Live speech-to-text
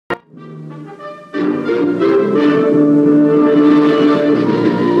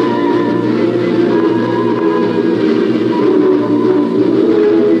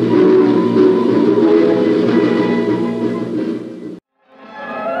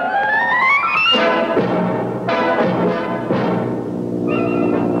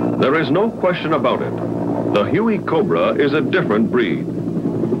is no question about it. The Huey Cobra is a different breed.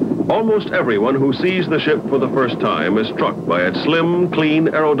 Almost everyone who sees the ship for the first time is struck by its slim, clean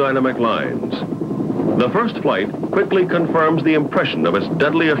aerodynamic lines. The first flight quickly confirms the impression of its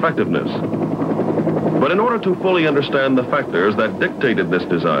deadly effectiveness. But in order to fully understand the factors that dictated this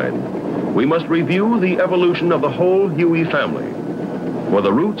design, we must review the evolution of the whole Huey family. For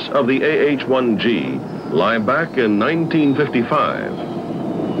the roots of the AH1G lie back in 1955.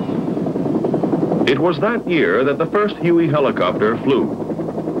 It was that year that the first Huey helicopter flew.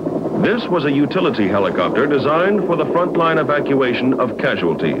 This was a utility helicopter designed for the frontline evacuation of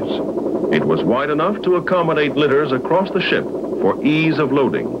casualties. It was wide enough to accommodate litters across the ship for ease of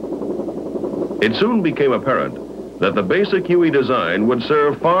loading. It soon became apparent that the basic Huey design would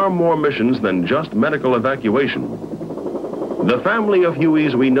serve far more missions than just medical evacuation. The family of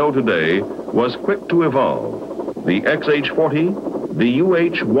Hueys we know today was quick to evolve. The XH-40, the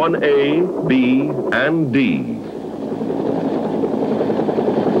UH-1A, B, and D.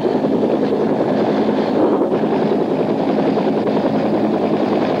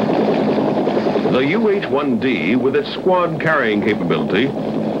 The UH-1D, with its squad carrying capability,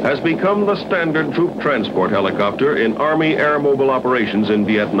 has become the standard troop transport helicopter in Army air mobile operations in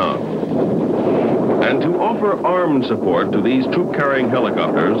Vietnam. And to offer armed support to these troop-carrying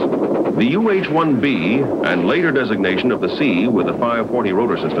helicopters, the UH-1B, and later designation of the C with the 540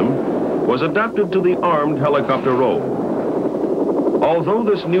 rotor system, was adapted to the armed helicopter role. Although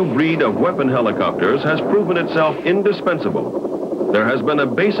this new breed of weapon helicopters has proven itself indispensable, there has been a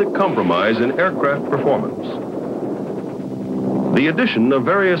basic compromise in aircraft performance. The addition of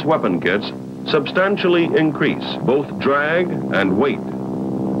various weapon kits substantially increase both drag and weight.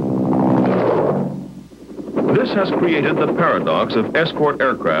 This has created the paradox of escort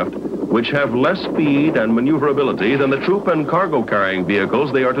aircraft, which have less speed and maneuverability than the troop and cargo carrying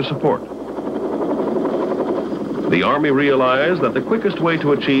vehicles they are to support. The Army realized that the quickest way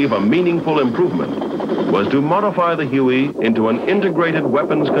to achieve a meaningful improvement was to modify the Huey into an integrated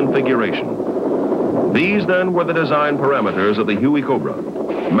weapons configuration. These then were the design parameters of the Huey Cobra: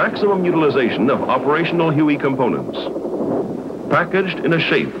 maximum utilization of operational Huey components, packaged in a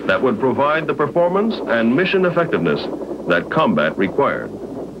shape that would provide the performance and mission effectiveness that combat required.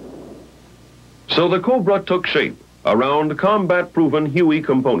 So the Cobra took shape around combat-proven Huey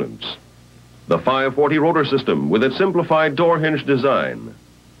components. The 540 rotor system with its simplified door hinge design,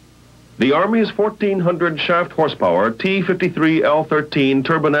 the Army's 1,400 shaft horsepower T-53L13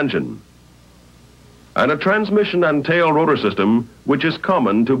 turbine engine, and a transmission and tail rotor system which is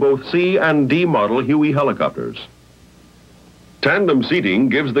common to both C and D model Huey helicopters. Tandem seating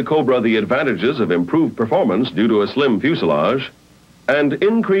gives the Cobra the advantages of improved performance due to a slim fuselage and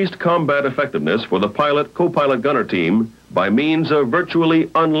increased combat effectiveness for the pilot, co-pilot gunner team by means of virtually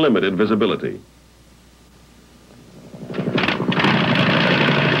unlimited visibility.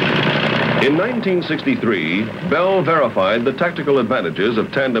 In 1963, Bell verified the tactical advantages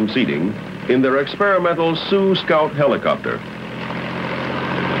of tandem seating in their experimental Sioux Scout helicopter.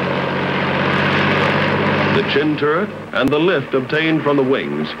 The chin turret and the lift obtained from the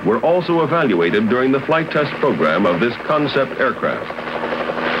wings were also evaluated during the flight test program of this concept aircraft.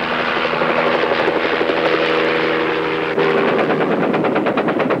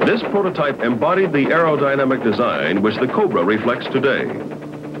 This prototype embodied the aerodynamic design which the Cobra reflects today.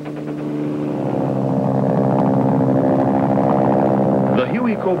 The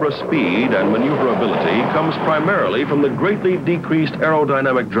Huey Cobra speed and maneuverability comes primarily from the greatly decreased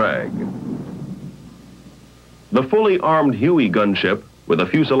aerodynamic drag. The fully armed Huey gunship, with a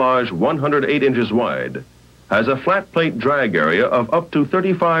fuselage 108 inches wide, has a flat plate drag area of up to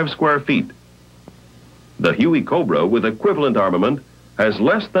 35 square feet. The Huey Cobra, with equivalent armament, has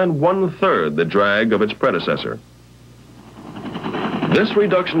less than 1/3 the drag of its predecessor. This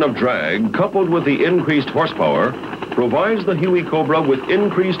reduction of drag, coupled with the increased horsepower, provides the Huey Cobra with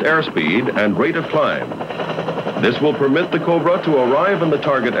increased airspeed and rate of climb. This will permit the Cobra to arrive in the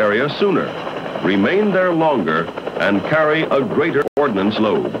target area sooner, remain there longer, and carry a greater ordnance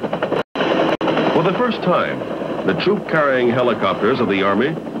load. For the first time, the troop-carrying helicopters of the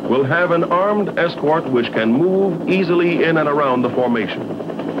Army will have an armed escort which can move easily in and around the formation,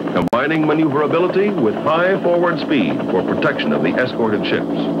 combining maneuverability with high forward speed for protection of the escorted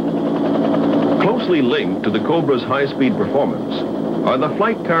ships. Closely linked to the Cobra's high-speed performance are the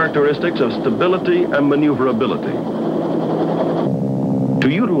flight characteristics of stability and maneuverability. To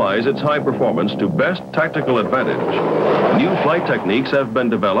utilize its high performance to best tactical advantage, new flight techniques have been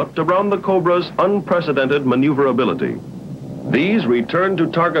developed around the Cobra's unprecedented maneuverability. These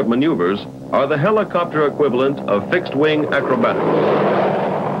return-to-target maneuvers are the helicopter equivalent of fixed-wing acrobatics.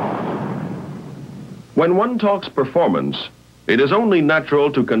 When one talks performance, it is only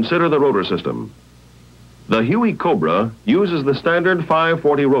natural to consider the rotor system. The Huey Cobra uses the standard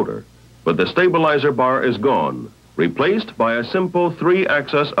 540 rotor, but the stabilizer bar is gone, replaced by a simple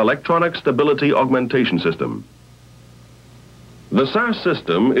 3-axis electronic stability augmentation system. The SAS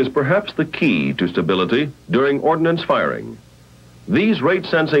system is perhaps the key to stability during ordnance firing. These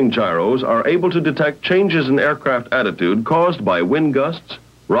rate-sensing gyros are able to detect changes in aircraft attitude caused by wind gusts,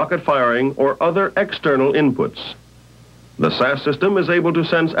 rocket firing, or other external inputs. The SAS system is able to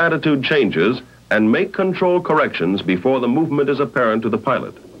sense attitude changes and make control corrections before the movement is apparent to the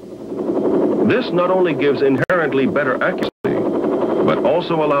pilot. This not only gives inherently better accuracy, but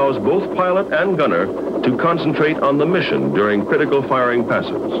also allows both pilot and gunner to concentrate on the mission during critical firing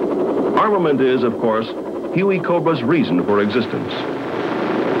passes. Armament is, of course, Huey Cobra's reason for existence.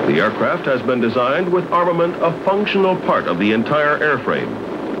 The aircraft has been designed with armament a functional part of the entire airframe.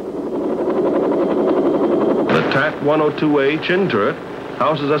 The TAC-102A chin turret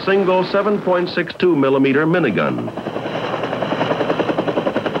houses a single 7.62 millimeter minigun.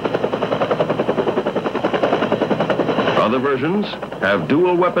 Other versions have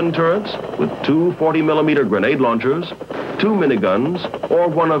dual weapon turrets with 2 40mm grenade launchers, 2 miniguns, or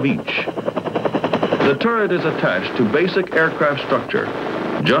one of each. The turret is attached to basic aircraft structure,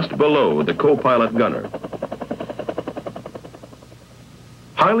 just below the co-pilot gunner.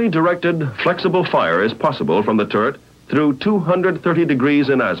 Highly directed, flexible fire is possible from the turret through 230 degrees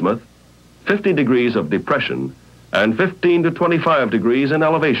in azimuth, 50 degrees of depression, and 15 to 25 degrees in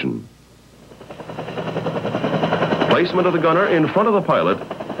elevation. Placement of the gunner in front of the pilot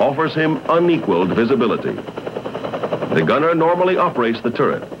offers him unequaled visibility. The gunner normally operates the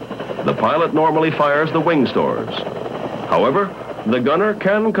turret. The pilot normally fires the wing stores. However, the gunner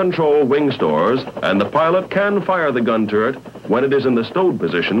can control wing stores, and the pilot can fire the gun turret when it is in the stowed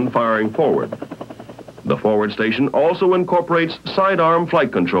position firing forward. The forward station also incorporates sidearm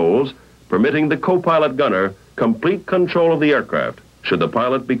flight controls, permitting the co-pilot gunner complete control of the aircraft should the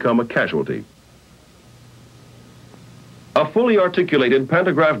pilot become a casualty. A fully articulated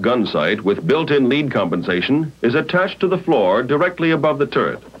pantograph gun sight with built-in lead compensation is attached to the floor directly above the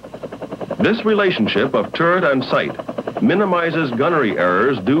turret. This relationship of turret and sight minimizes gunnery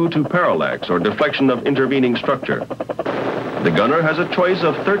errors due to parallax or deflection of intervening structure. The gunner has a choice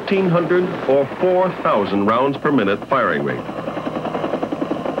of 1,300 or 4,000 rounds per minute firing rate.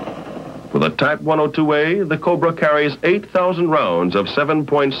 For the TAC-102A, the Cobra carries 8,000 rounds of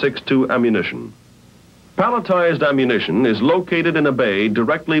 7.62 ammunition. Palletized ammunition is located in a bay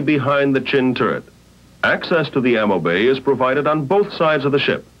directly behind the chin turret. Access to the ammo bay is provided on both sides of the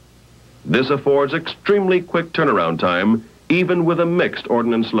ship. This affords extremely quick turnaround time, even with a mixed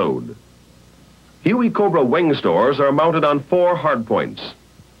ordnance load. Huey Cobra wing stores are mounted on 4 hardpoints.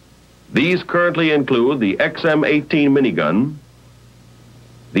 These currently include the XM-18 minigun,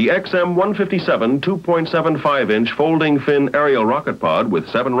 the XM-157 2.75-inch folding fin aerial rocket pod with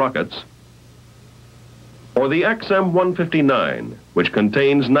 7 rockets, or the XM-159, which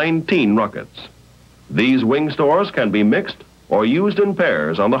contains 19 rockets. These wing stores can be mixed or used in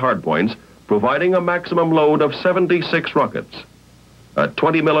pairs on the hardpoints, providing a maximum load of 76 rockets. A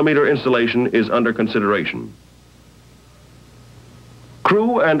 20mm installation is under consideration.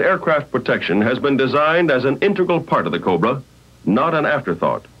 Crew and aircraft protection has been designed as an integral part of the Cobra, not an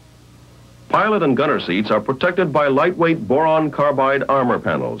afterthought. Pilot and gunner seats are protected by lightweight boron carbide armor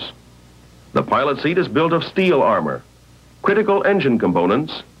panels. The pilot seat is built of steel armor. Critical engine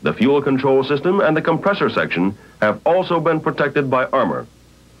components, the fuel control system, and the compressor section have also been protected by armor.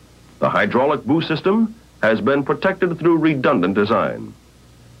 The hydraulic boost system has been protected through redundant design.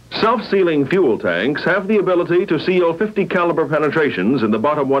 Self-sealing fuel tanks have the ability to seal 50 caliber penetrations in the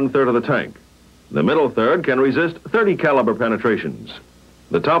bottom 1/3 of the tank. The middle third can resist 30 caliber penetrations.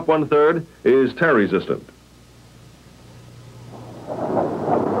 The top 1/3 is tear resistant.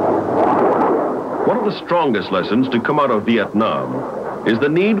 One of the strongest lessons to come out of Vietnam is the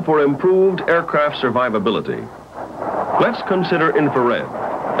need for improved aircraft survivability. Let's consider infrared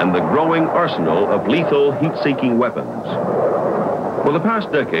and the growing arsenal of lethal heat-seeking weapons. For the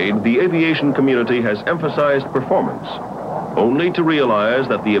past decade, the aviation community has emphasized performance, only to realize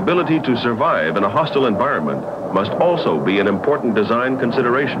that the ability to survive in a hostile environment must also be an important design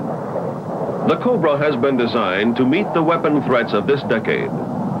consideration. The Cobra has been designed to meet the weapon threats of this decade.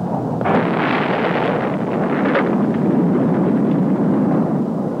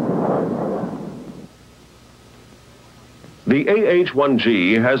 The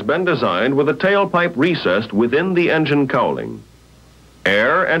AH1G has been designed with a tailpipe recessed within the engine cowling.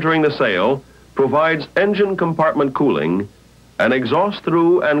 Air entering the sail provides engine compartment cooling and exhausts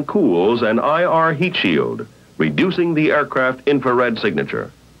through and cools an IR heat shield, reducing the aircraft infrared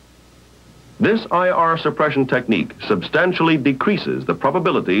signature. This IR suppression technique substantially decreases the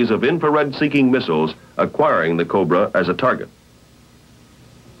probabilities of infrared-seeking missiles acquiring the Cobra as a target.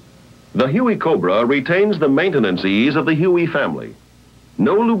 The Huey Cobra retains the maintenance ease of the Huey family.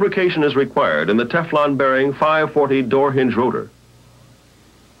 No lubrication is required in the Teflon-bearing 540 door hinge rotor.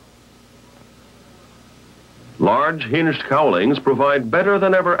 Large hinged cowlings provide better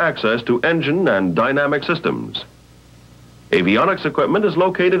than ever access to engine and dynamic systems. Avionics equipment is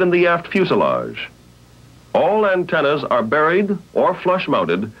located in the aft fuselage. All antennas are buried or flush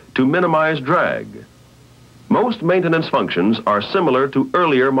mounted to minimize drag. Most maintenance functions are similar to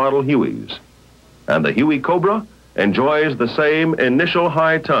earlier model Hueys, and the Huey Cobra enjoys the same initial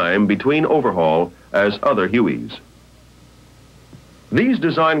high time between overhaul as other Hueys. These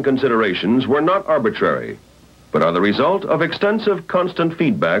design considerations were not arbitrary, but are the result of extensive constant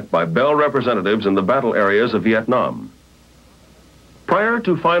feedback by Bell representatives in the battle areas of Vietnam. Prior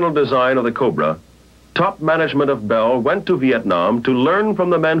to final design of the Cobra, top management of Bell went to Vietnam to learn from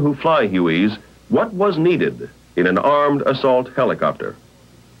the men who fly Hueys what was needed in an armed assault helicopter.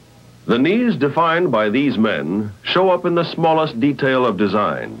 The needs defined by these men show up in the smallest detail of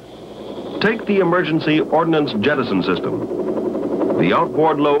design. Take the emergency ordnance jettison system. The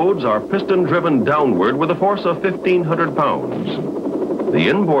outboard loads are piston-driven downward with a force of 1,500 pounds. The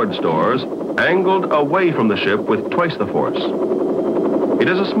inboard stores angled away from the ship with twice the force. It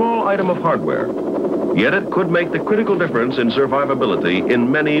is a small item of hardware, yet it could make the critical difference in survivability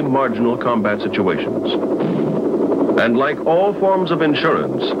in many marginal combat situations. And like all forms of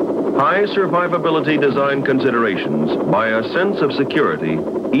insurance, high survivability design considerations buy a sense of security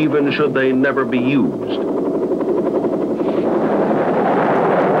even should they never be used.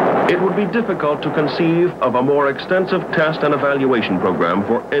 It would be difficult to conceive of a more extensive test and evaluation program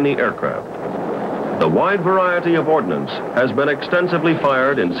for any aircraft. The wide variety of ordnance has been extensively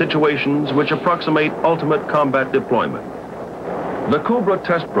fired in situations which approximate ultimate combat deployment. The Cobra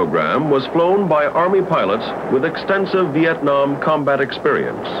test program was flown by Army pilots with extensive Vietnam combat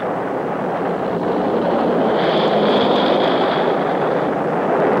experience.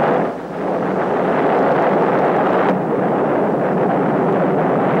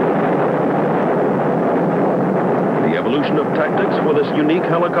 The evolution of tactics for this unique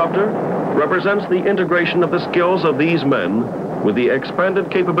helicopter represents the integration of the skills of these men with the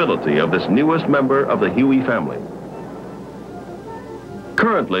expanded capability of this newest member of the Huey family.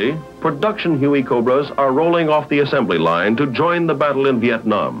 Currently, production Huey Cobras are rolling off the assembly line to join the battle in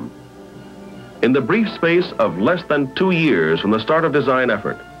Vietnam. In the brief space of less than 2 years from the start of design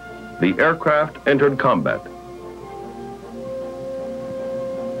effort, the aircraft entered combat.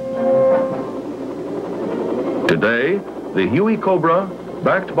 Today, the Huey Cobra,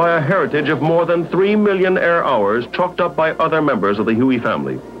 backed by a heritage of more than 3 million air hours chalked up by other members of the Huey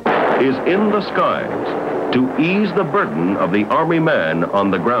family, is in the skies to ease the burden of the Army man on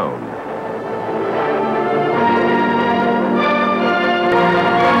the ground.